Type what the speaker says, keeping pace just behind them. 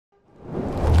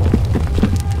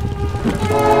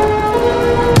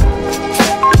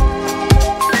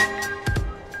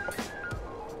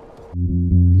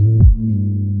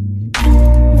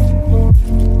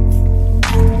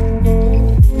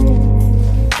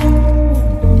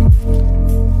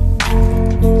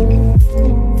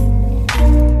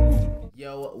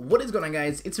on,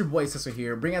 guys? It's your boy Seso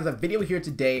here, bringing us a video here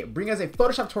today, bringing us a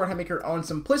Photoshop tutorial maker on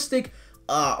Simplistic,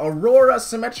 Aurora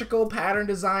symmetrical pattern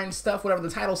design stuff, whatever the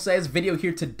title says. Video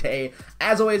here today.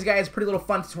 As always, guys, pretty little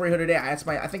fun tutorial here today. I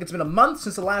think it's been a month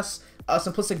since the last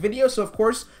Simplistic video, so of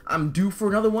course I'm due for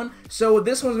another one. So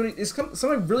this one's is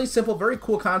something really simple, very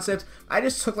cool concept. I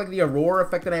just took like the Aurora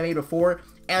effect that I made before,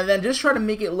 and then just try to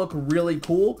make it look really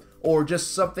cool, or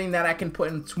just something that I can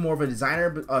put into more of a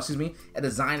designer, a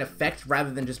design effect rather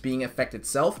than just being effect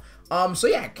itself. So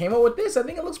yeah, I came up with this. I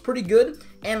think it looks pretty good,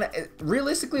 and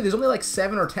realistically, there's only like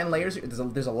 7 or 10 layers.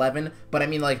 There's 11, but I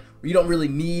mean, like, you don't really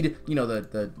need, you know,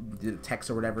 the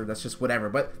text or whatever. That's just whatever.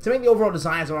 But to make the overall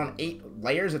designs around 8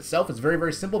 layers itself, it's very,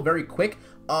 very simple, very quick.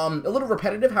 A little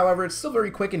repetitive, however, it's still very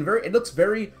quick and it looks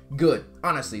very good,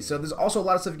 honestly. So there's also a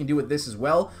lot of stuff you can do with this as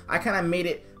well. I kind of made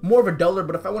it more of a duller,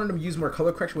 but if I wanted to use more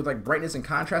color correction with like brightness and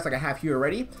contrast, like I have here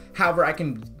already, however, I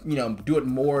can, you know, do it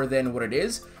more than what it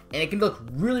is, and it can look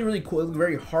really, really cool. It looks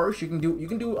very harsh. You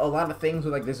can do a lot of things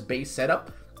with like this base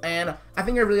setup, and I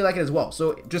think I really like it as well.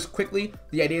 So just quickly,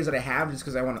 the ideas that I have, just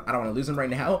because I don't want to lose them right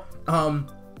now.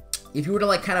 If you were to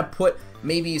like kind of put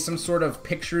maybe some sort of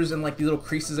pictures in like these little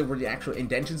creases of where the actual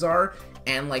indentions are,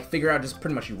 and like figure out, just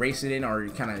pretty much erase it in, or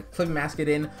kind of clip mask it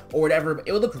in or whatever, but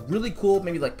it would look really cool.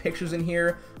 Maybe like pictures in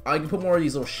here. You can put more of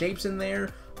these little shapes in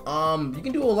there. You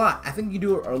can do a lot. I think you can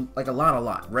do like a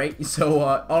lot, right? So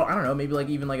I don't know, maybe like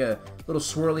even like a little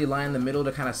swirly line in the middle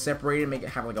to kind of separate it, make it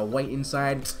have like a white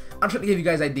inside. I'm trying to give you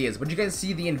guys ideas, but you guys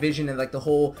see the envision and like the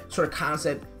whole sort of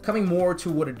concept coming more to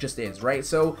what it just is, right?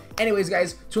 So anyways,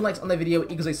 guys, 2 likes on the video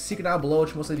equals a secret down below,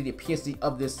 which will mostly be the PSD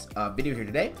of this video here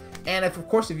today. And if, of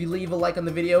course, if you leave a like on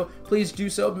the video, please do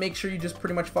so. Make sure you just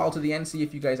pretty much follow to the end, see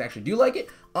if you guys actually do like it.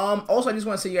 Also, I just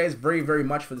want to say you guys very, very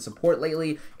much for the support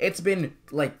lately. It's been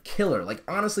like killer, like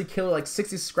honestly killer, like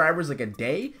 60 subscribers like a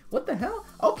day. What the hell?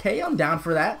 Okay, I'm down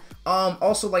for that.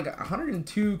 Also like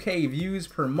 102k views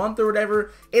per month or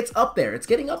whatever. It's up there. It's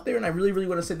getting up there, and I really, really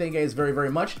want to say thank you guys very, very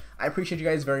much. I appreciate you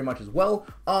guys very much as well.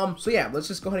 So yeah, let's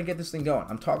just go ahead and get this thing going.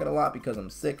 I'm talking a lot because I'm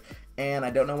sick and I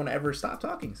don't know when to ever stop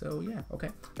talking. So yeah, okay.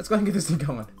 Let's go ahead and get this thing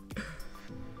going.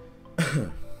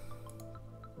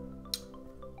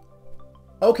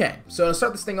 Okay, so to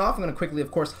start this thing off, I'm going to quickly,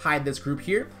 of course, hide this group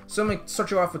here. So I'm going to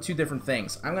start you off with 2 different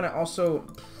things. I'm going to also,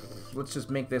 let's just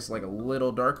make this like a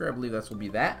little darker. I believe this will be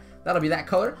that. That'll be that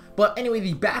color. But anyway,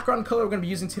 the background color we're going to be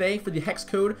using today for the hex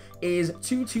code is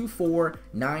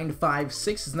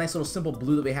 224956. It's a nice little simple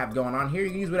blue that we have going on here.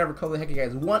 You can use whatever color the heck you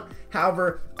guys want.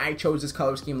 However, I chose this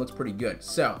color scheme. Looks pretty good.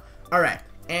 So, alright.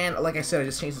 And like I said, I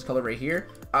just changed this color right here.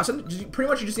 So pretty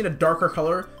much you just need a darker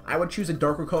color. I would choose a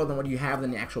darker color than what you have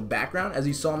in the actual background. As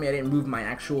you saw me, I didn't move my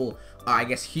actual, I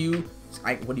guess, hue.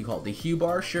 What do you call it? The hue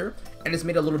bar, sure. And it's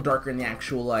made a little darker in the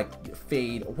actual like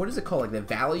fade. What is it called? Like the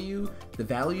value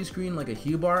screen, like a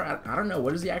hue bar. I don't know.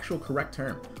 What is the actual correct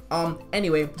term?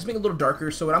 Anyway, just make it a little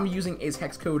darker. So what I'm using is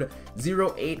hex code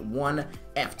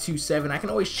 081F27. I can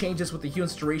always change this with the hue and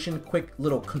saturation. Quick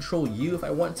little Control U if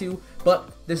I want to,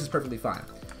 but this is perfectly fine.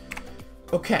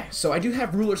 Okay, so I do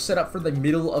have rulers set up for the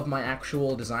middle of my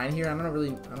actual design here. I don't know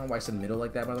why I said middle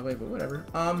like that, by the way, but whatever.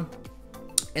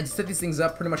 And to set these things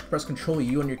up, pretty much press Control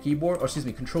U on your keyboard, or excuse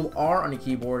me, Control R on your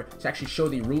keyboard to actually show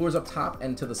the rulers up top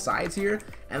and to the sides here.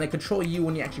 And then Control U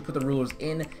when you actually put the rulers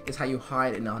in is how you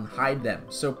hide and unhide them.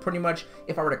 So pretty much,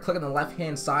 if I were to click on the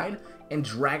left-hand side and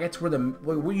drag it to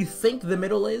where you think the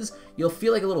middle is, you'll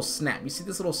feel like a little snap. You see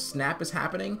this little snap is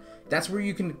happening? That's where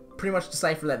you can pretty much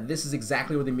decipher that this is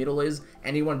exactly where the middle is,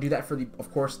 and you want to do that for the,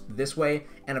 of course, this way,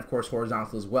 and of course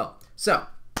horizontal as well. So,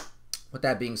 with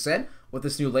that being said, with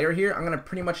this new layer here, I'm going to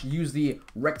pretty much use the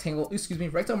rectangle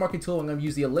marquee tool. I'm going to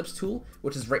use the ellipse tool,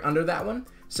 which is right under that one.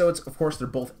 So it's, of course, they're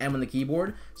both M on the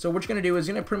keyboard. So what you're going to do is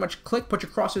you're going to pretty much put your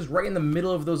crosses right in the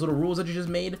middle of those little rules that you just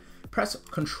made. Press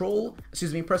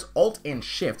Alt and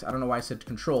Shift. I don't know why I said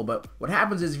Control, but what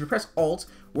happens is if you press Alt,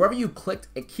 wherever you clicked,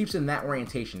 it keeps in that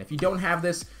orientation. If you don't have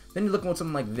this, then you're looking at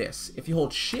something like this. If you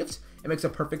hold Shift, it makes a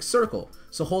perfect circle.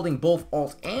 So holding both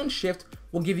Alt and Shift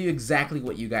will give you exactly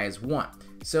what you guys want.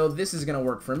 So this is gonna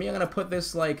work for me. I'm gonna put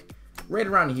this like right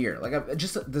around here. Like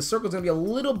the circle's gonna be a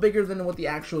little bigger than what the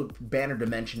actual banner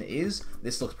dimension is.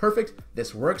 This looks perfect.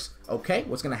 This works. Okay,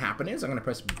 what's gonna happen is I'm gonna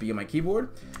press B on my keyboard.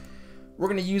 We're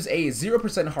gonna use a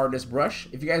 0% hardness brush.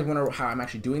 If you guys wonder how I'm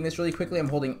actually doing this really quickly, I'm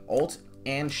holding Alt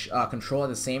and Control at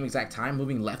the same exact time,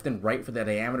 moving left and right for the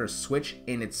diameter switch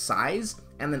in its size,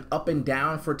 and then up and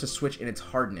down for it to switch in its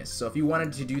hardness. So if you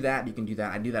wanted to do that, you can do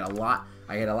that. I do that a lot.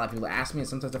 I get a lot of people ask me, and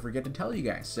sometimes I forget to tell you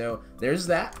guys. So there's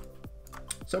that.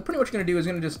 So pretty much what you're gonna do is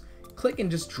you're gonna just click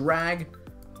and just drag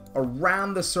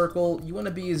around the circle, you want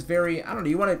to be as very, I don't know,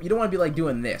 you don't want to be like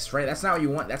doing this, right? That's not what you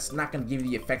want. That's not going to give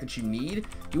you the effect that you need.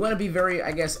 You want to be very,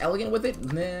 I guess, elegant with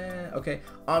it. Nah, okay.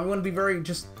 You want to be very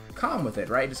just calm with it,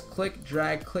 right? Just click,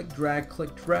 drag,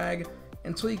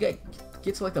 until you get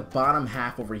to like the bottom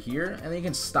half over here, and then you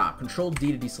can stop. Control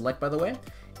D to deselect, by the way.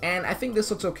 And I think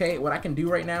this looks okay. What I can do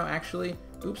right now, actually,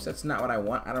 oops, that's not what I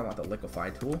want. I don't want the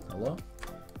liquefy tool. Hello.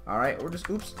 All right, we're just,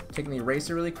 oops, taking the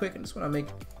eraser really quick, and just want to make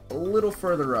a little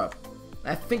further up.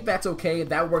 I think that's okay.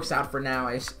 That works out for now.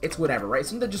 It's whatever, right?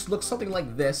 Something that just looks something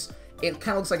like this. It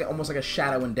kind of looks like almost like a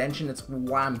shadow indentation. That's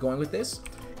why I'm going with this.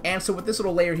 And so with this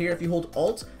little layer here, if you hold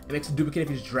Alt, it makes a duplicate if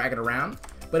you just drag it around.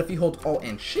 But if you hold Alt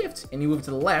and Shift and you move it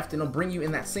to the left, it'll bring you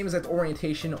in that same exact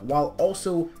orientation while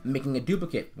also making a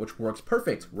duplicate, which works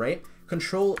perfect, right?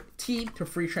 Control T to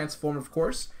free transform, of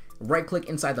course. Right click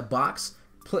inside the box,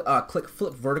 click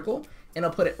flip vertical, and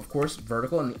I'll put it, of course,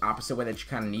 vertical in the opposite way that you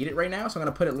kind of need it right now. So I'm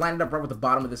going to put it lined up right with the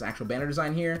bottom of this actual banner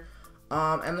design here.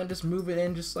 And then just move it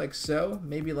in just like so,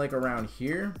 maybe like around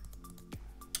here.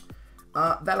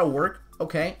 That'll work.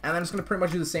 Okay, and then I'm just gonna pretty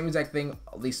much do the same exact thing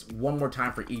at least one more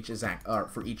time for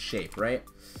each shape, right?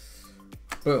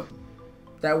 Boom.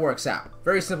 That works out.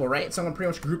 Very simple, right? So I'm gonna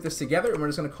pretty much group this together, and we're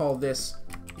just gonna call this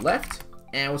left.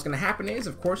 And what's gonna happen is,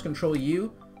 of course, Control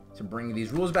U to bring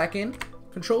these rules back in.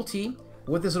 Control T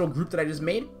with this little group that I just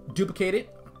made, duplicate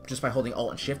it just by holding Alt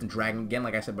and Shift and dragging again,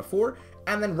 like I said before,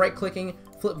 and then right-clicking,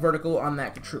 flip vertical on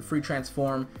that free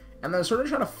transform, and then sort of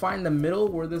try to find the middle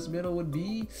where this middle would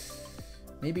be.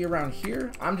 Maybe around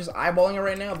here. I'm just eyeballing it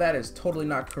right now. That is totally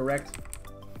not correct.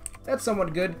 That's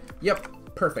somewhat good.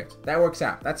 Yep, perfect. That works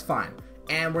out. That's fine.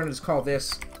 And we're gonna just call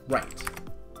this right.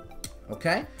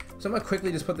 Okay? So I'm gonna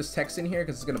quickly just put this text in here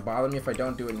because it's gonna bother me if I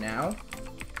don't do it now.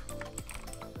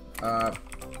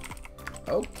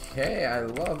 Okay, I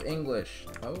love English.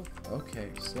 Oh, okay,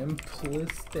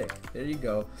 simplistic. There you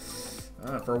go.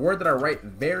 For a word that I write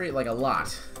very, like, a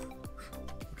lot.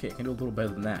 Okay, I can do a little better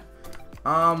than that.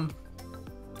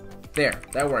 There,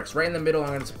 that works. Right in the middle, I'm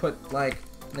going to put, like,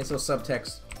 nice little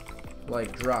subtext,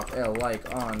 like, drop a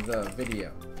like on the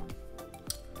video.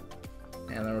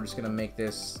 And then we're just going to make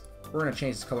this, we're going to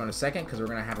change this color in a second, because we're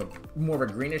going to have more of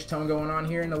a greenish tone going on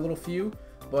here in a little few.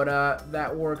 But,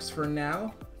 that works for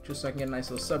now, just so I can get a nice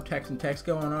little subtext and text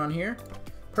going on here.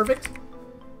 Perfect.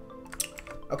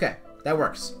 Okay, that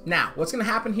works. Now, what's going to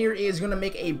happen here is you're going to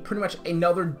make a pretty much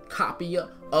another copy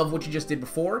of what you just did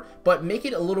before, but make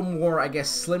it a little more, I guess,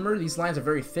 slimmer. These lines are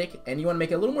very thick, and you want to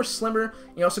make it a little more slimmer.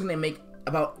 You're also going to make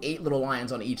about 8 little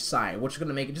lines on each side, which is going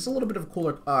to make it just a little bit of a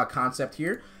cooler concept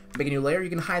here. Make a new layer. You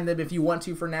can hide them if you want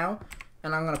to for now.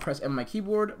 And I'm going to press M on my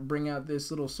keyboard, bring out this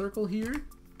little circle here,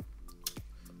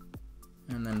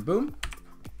 and then boom.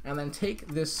 And then take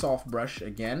this soft brush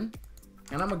again,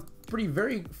 and I'm pretty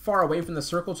very far away from the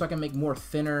circle so I can make more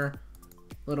thinner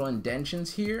little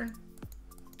indentions here.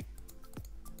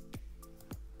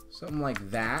 Something like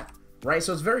that, right?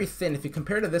 So it's very thin. If you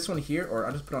compare to this one here, or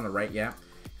I'll just put it on the right, yeah.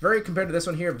 Very compared to this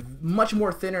one here, much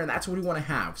more thinner, and that's what we want to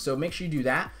have. So make sure you do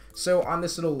that. So on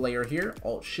this little layer here,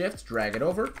 Alt-Shift, drag it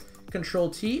over.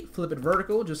 Control-T, flip it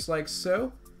vertical, just like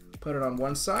so. Put it on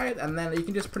one side, and then you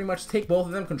can just pretty much take both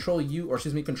of them,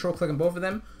 Control-click on both of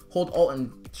them, hold Alt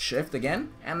and Shift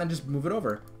again, and then just move it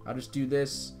over. I'll just do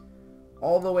this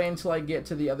all the way until I get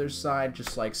to the other side,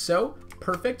 just like so.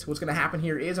 Perfect. What's going to happen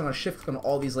here is I'm going to shift click on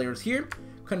all these layers here,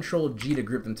 Control G to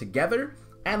group them together,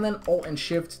 and then Alt and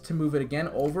Shift to move it again,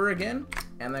 over again,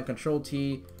 and then Control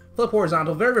T, flip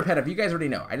horizontal. Very repetitive. You guys already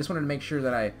know. I just wanted to make sure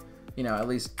that I, you know, at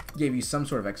least gave you some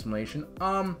sort of explanation.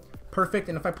 Perfect.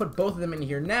 And if I put both of them in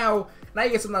here now you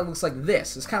get something that looks like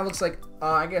this. This kind of looks like,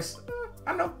 I guess,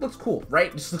 I don't know, looks cool, right?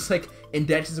 It just looks like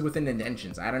indentions within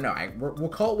indentions. I don't know. We'll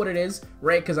call it what it is,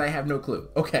 right? Because I have no clue.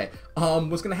 Okay.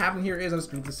 What's going to happen here is I'm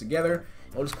just going to put this together.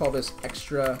 I'll just call this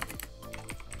extra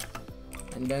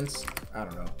indents. I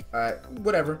don't know.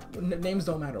 Whatever. Names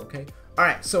don't matter, okay? All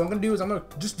right. So what I'm going to do is I'm going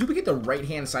to just duplicate the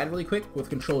right-hand side really quick with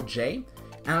Control J.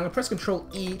 And I'm going to press Control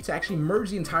E to actually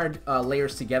merge the entire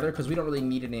layers together because we don't really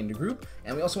need it in the group.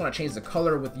 And we also want to change the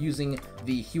color with using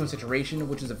the hue and saturation,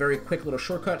 which is a very quick little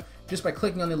shortcut just by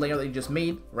clicking on the layer that you just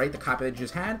made, right? The copy that you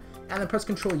just had. And then press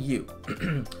Control U.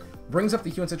 Brings up the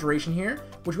hue and saturation here.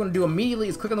 What you want to do immediately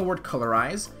is click on the word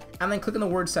colorize and then click on the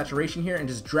word saturation here and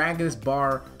just drag this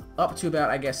bar up to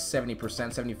about, I guess,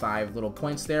 70%, 75 little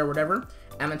points there, whatever.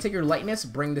 And then take your lightness,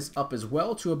 bring this up as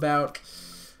well to about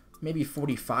maybe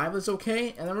 45 is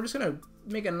okay, and then we're just gonna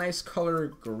make a nice color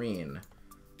green.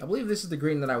 I believe this is the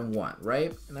green that I want,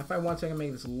 right? And if I want to, I can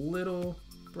make this a little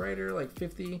brighter, like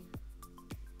 50.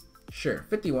 Sure,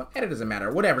 51, and it doesn't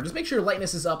matter, whatever. Just make sure your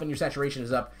lightness is up and your saturation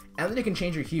is up, and then you can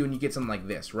change your hue and you get something like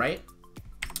this, right?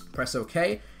 Press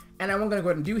OK. And now what I'm going to go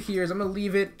ahead and do here is I'm going to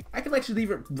leave it, I can actually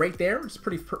leave it right there. It's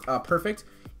pretty perfect.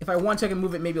 If I want to, I can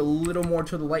move it maybe a little more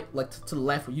to the to the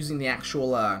left using the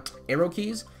actual arrow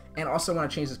keys. And also want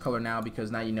to change this color now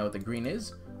because now you know what the green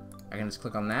is. I can just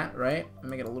click on that, right? And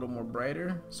make it a little more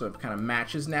brighter so it kind of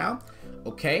matches now.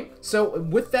 Okay, so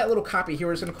with that little copy here,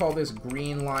 we're just going to call this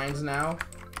green lines now.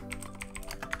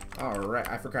 Alright,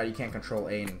 I forgot you can't control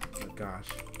A and, oh gosh.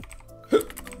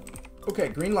 Okay,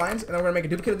 green lines, and I'm going to make a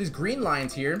duplicate of these green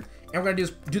lines here, and we're going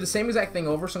to do the same exact thing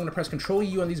over, so I'm going to press Control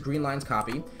U on these green lines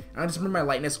copy, and I'll just bring my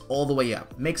lightness all the way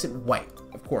up. Makes it white,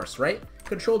 of course, right?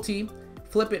 Control T,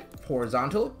 flip it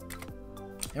horizontal,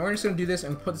 and we're just going to do this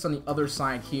and put this on the other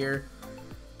side here,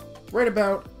 right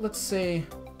about, let's say,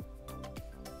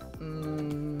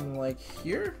 like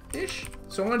here-ish.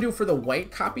 So what I'm going to do for the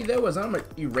white copy, though, is I'm going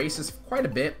to erase this quite a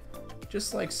bit,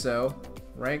 just like so.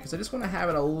 Right, because I just want to have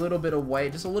it a little bit of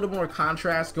white, just a little more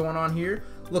contrast going on here.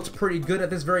 Looks pretty good at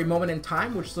this very moment in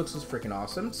time, which looks freaking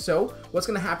awesome. So what's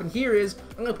going to happen here is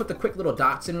I'm going to put the quick little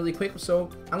dots in really quick. So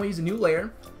I'm going to use a new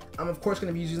layer. I'm of course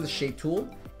going to be using the shape tool,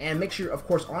 and make sure of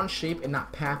course on shape and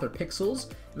not path or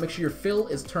pixels. Make sure your fill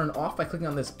is turned off by clicking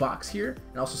on this box here,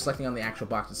 and also selecting on the actual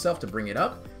box itself to bring it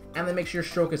up. And then make sure your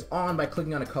stroke is on by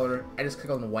clicking on a color. I just click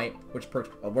on the white, which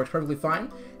works perfectly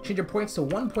fine. Change your points to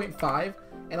 1.5.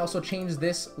 And also change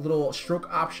this little stroke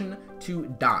option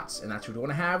to dots, and that's what you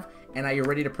want to have. And now you're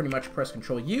ready to pretty much press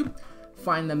Control U,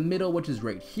 find the middle, which is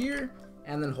right here,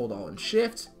 and then hold Alt and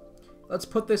Shift. Let's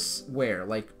put this where?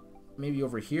 Like maybe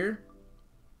over here,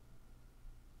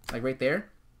 like right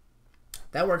there.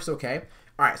 That works okay.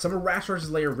 All right, so I'm gonna rasterize this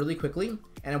layer really quickly,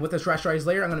 and with this rasterized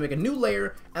layer, I'm gonna make a new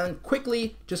layer, and then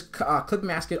quickly just clip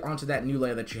mask it onto that new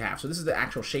layer that you have. So this is the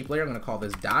actual shape layer. I'm gonna call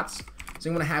this dots. So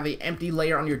you want to have an empty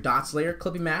layer on your dots layer,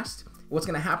 clipping masked. What's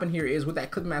going to happen here is with that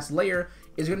clipping mask layer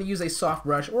is you're going to use a soft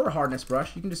brush or a hardness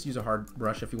brush. You can just use a hard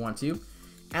brush if you want to.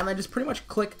 And then just pretty much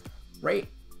click right,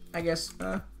 I guess,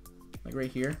 like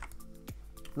right here.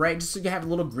 Right, just so you have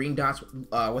little green dots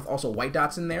with also white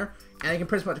dots in there. And you can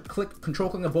pretty much control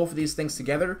click on both of these things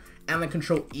together, and then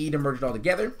Control E to merge it all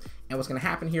together. And what's going to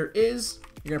happen here is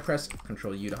you're going to press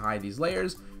Control U to hide these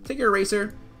layers. Take your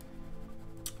eraser,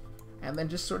 and then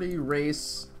just sort of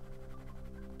erase,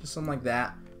 just something like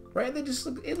that, right? They just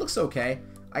look, it looks okay.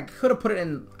 I could have put it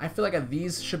in, I feel like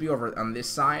these should be over on this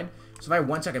side, so if I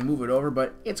want to, I can move it over,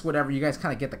 but it's whatever. You guys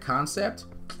kind of get the concept.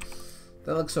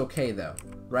 That looks okay though,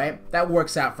 right? That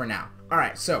works out for now. All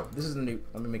right, so this is the new,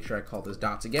 let me make sure I call this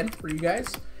dots again for you guys.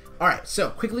 All right,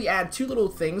 so quickly add two little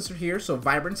things here. So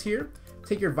vibrance here,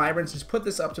 take your vibrance, just put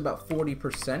this up to about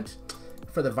 40%.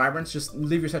 For the vibrance, just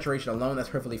leave your saturation alone, that's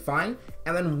perfectly fine.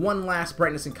 And then one last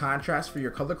brightness and contrast for your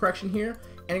color correction here,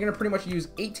 and you're gonna pretty much use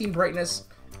 18 brightness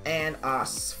and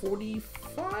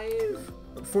 45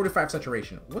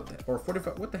 saturation. What the, or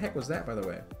 45, what the heck was that, by the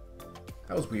way?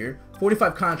 That was weird.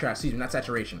 45 contrast, excuse me, not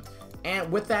saturation.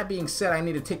 And with that being said, I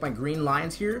need to take my green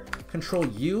lines here, Control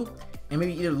U, and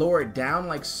maybe either lower it down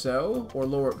like so,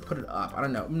 or put it up. I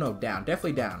don't know, no, down,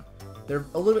 definitely down. They're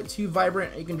a little bit too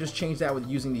vibrant. You can just change that with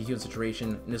using the hue and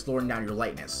saturation and just lowering down your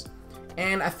lightness.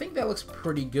 And I think that looks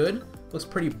pretty good. Looks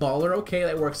pretty baller. Okay,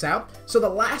 that works out. So the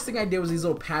last thing I did was these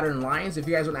little pattern lines. If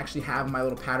you guys don't actually have my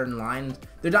little pattern lines,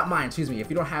 they're not mine, excuse me. If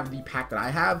you don't have the pack that I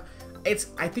have,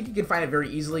 I think you can find it very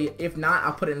easly. If not,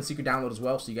 I'll put it in the secret download as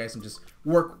well, so you guys can just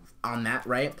work on that,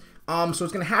 right? So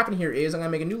what's gonna happen here is I'm gonna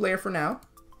make a new layer for now.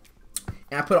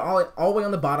 And I put it all the way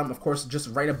on the bottom, of course, just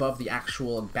right above the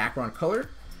actual background color.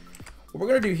 What we're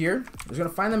going to do here is we're going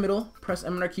to find the middle, press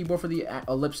M on our keyboard for the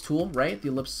ellipse tool, right? The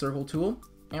ellipse circle tool.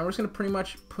 And we're just going to pretty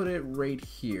much put it right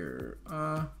here.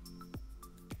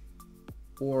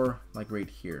 Or like right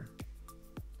here.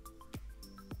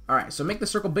 Alright, so make the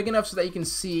circle big enough so that you can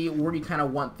see where you kind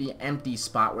of want the empty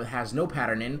spot where it has no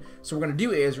pattern in. So what we're going to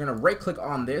do is we're going to right click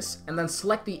on this and then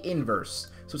select the inverse.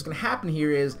 So what's going to happen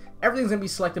here is everything's going to be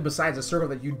selected besides the circle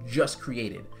that you just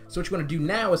created. So what you want to do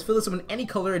now is fill this up in any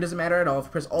color. It doesn't matter at all. If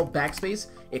you press Alt Backspace,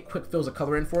 it quick fills a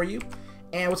color in for you.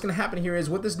 And what's going to happen here is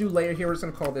with this new layer here, we're just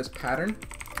going to call this pattern.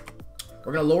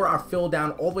 We're going to lower our fill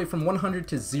down all the way from 100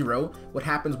 to 0. What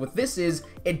happens with this is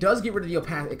it does get rid of the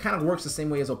opacity. It kind of works the same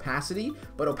way as opacity,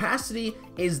 but opacity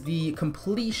is the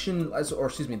completion, or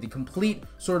excuse me, the complete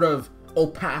sort of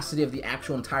opacity of the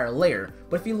actual entire layer.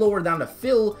 But if you lower down to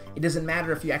fill, it doesn't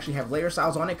matter if you actually have layer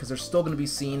styles on it, because they're still going to be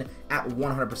seen at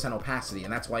 100% opacity.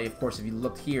 And that's why, of course, if you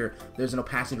looked here, there's an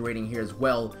opacity rating here as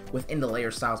well within the layer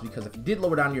styles, because if you did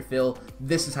lower down your fill,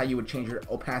 this is how you would change your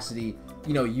opacity,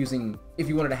 you know, using, if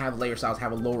you wanted to have layer styles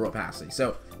have a lower opacity.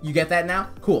 So You get that now?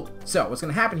 Cool. So what's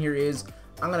gonna happen here is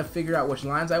I'm gonna figure out which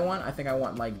lines I want. I think I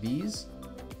want like these.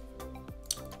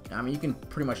 I mean, you can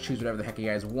pretty much choose whatever the heck you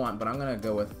guys want, but I'm gonna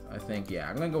go with, I think, yeah,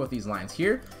 I'm gonna go with these lines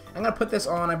here. I'm gonna put this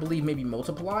on, I believe, maybe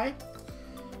multiply.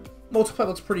 Multiply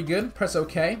looks pretty good. Press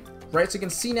OK. Right, so you can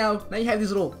see now you have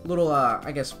these little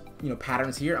I guess, you know,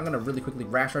 patterns here. I'm gonna really quickly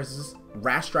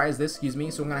rasterize this, excuse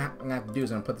me. So what I'm gonna have to do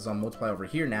is I'm gonna put this on multiply over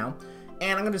here now,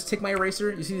 and I'm gonna just take my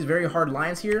eraser. You see these very hard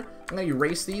lines here? I'm gonna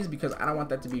erase these because I don't want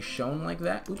that to be shown like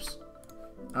that. Oops,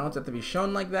 I don't want that to be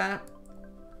shown like that,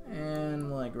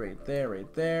 and like right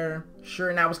there.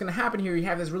 Sure. Now what's gonna happen here? You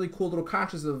have this really cool little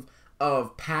contrast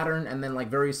of pattern and then like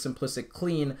very simplistic,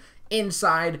 clean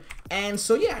inside, and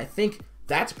so yeah, I think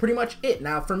that's pretty much it.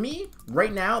 Now for me,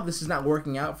 right now, this is not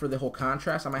working out for the whole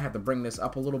contrast. I might have to bring this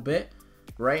up a little bit,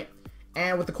 right?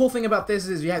 And what the cool thing about this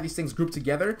is you have these things grouped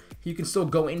together. You can still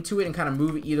go into it and kind of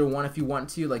move either one if you want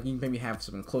to. Like you can maybe have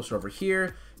something closer over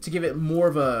here to give it more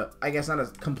of a, I guess, not a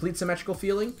complete symmetrical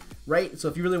feeling, right? So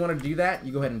if you really want to do that,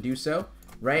 you go ahead and do so,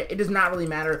 right? It does not really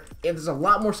matter. If there's a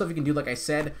lot more stuff you can do, like I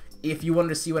said. If you wanted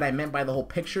to see what I meant by the whole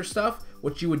picture stuff,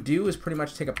 what you would do is pretty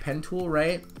much take a pen tool,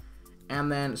 right? And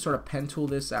then sort of pen tool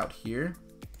this out here,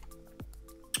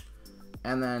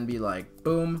 and then be like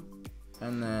boom,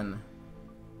 and then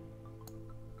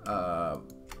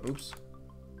oops,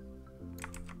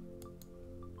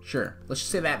 sure, let's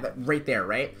just say that right there,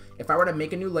 right? If I were to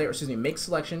make a new layer, excuse me, make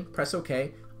selection, press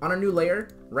OK on a new layer,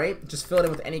 right? Just fill it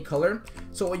in with any color.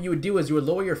 So what you would do is you would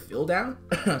lower your fill down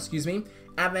excuse me,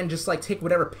 and then just like take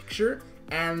whatever picture,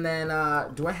 and then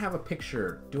do I have a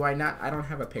picture? Do I not? I don't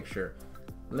have a picture.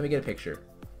 Let me get a picture.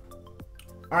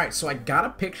 Alright, so I got a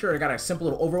picture. I got a simple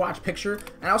little Overwatch picture.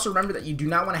 And also remember that you do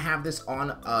not want to have this on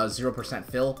 0%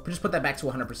 fill. Just put that back to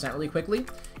 100% really quickly.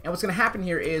 And what's going to happen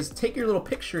here is take your little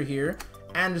picture here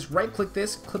and just right click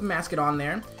this, clip mask it on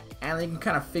there. And then you can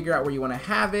kind of figure out where you want to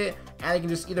have it. And you can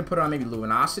just either put it on maybe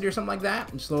luminosity or something like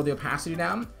that. And just lower the opacity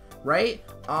down, right?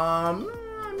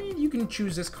 You can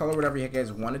choose this color, whatever you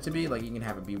guys want it to be. Like you can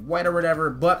have it be white or whatever,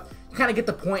 but you kind of get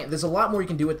the point. There's a lot more you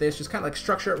can do with this. Just kind of like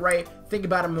structure it right, think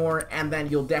about it more, and then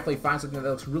you'll definitely find something that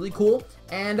looks really cool.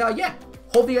 And yeah,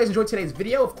 hope you guys enjoyed today's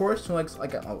video. Of course, 2 likes,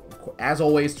 like as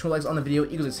always, 2 likes on the video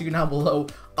equals a secret down below.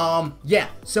 Yeah,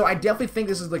 so I definitely think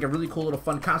this is like a really cool little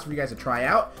fun concept for you guys to try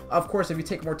out. Of course, if you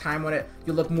take more time on it,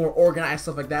 you'll look more organized,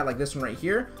 stuff like that, like this one right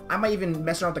here. I might even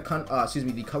mess around with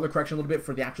the the color correction a little bit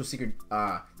for the actual secret,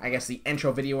 I guess the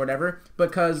intro video or whatever,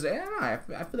 because I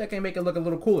feel like I can make it look a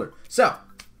little cooler. So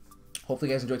hopefully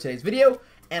you guys enjoyed today's video,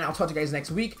 and I'll talk to you guys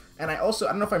next week. And I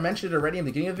don't know if I mentioned it already in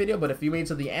the beginning of the video, but if you made it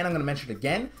to the end, I'm going to mention it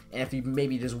again. And if you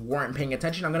maybe just weren't paying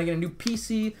attention, I'm going to get a new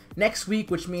PC next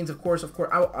week, which means, of course,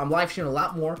 I'm live streaming a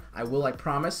lot more. I will, I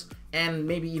promise. And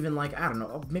maybe even, like, I don't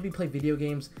know, maybe play video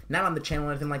games. Not on the channel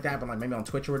or anything like that, but like maybe on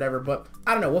Twitch or whatever. But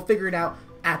I don't know. We'll figure it out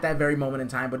at that very moment in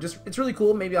time. But just, it's really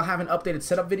cool. Maybe I'll have an updated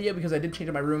setup video because I did change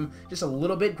up my room just a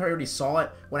little bit. You probably already saw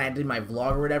it when I did my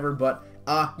vlog or whatever. But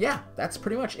yeah, that's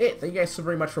pretty much it. Thank you guys so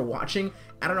very much for watching.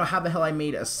 I don't know how the hell I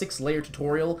made a 6-layer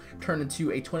tutorial turn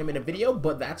into a 20-minute video,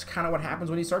 but that's kind of what happens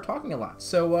when you start talking a lot.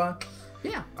 So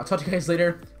yeah, I'll talk to you guys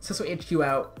later. Seso HQ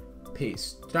out.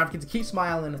 Peace. Do not forget to keep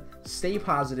smiling, stay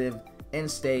positive, and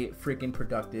stay freaking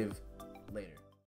productive.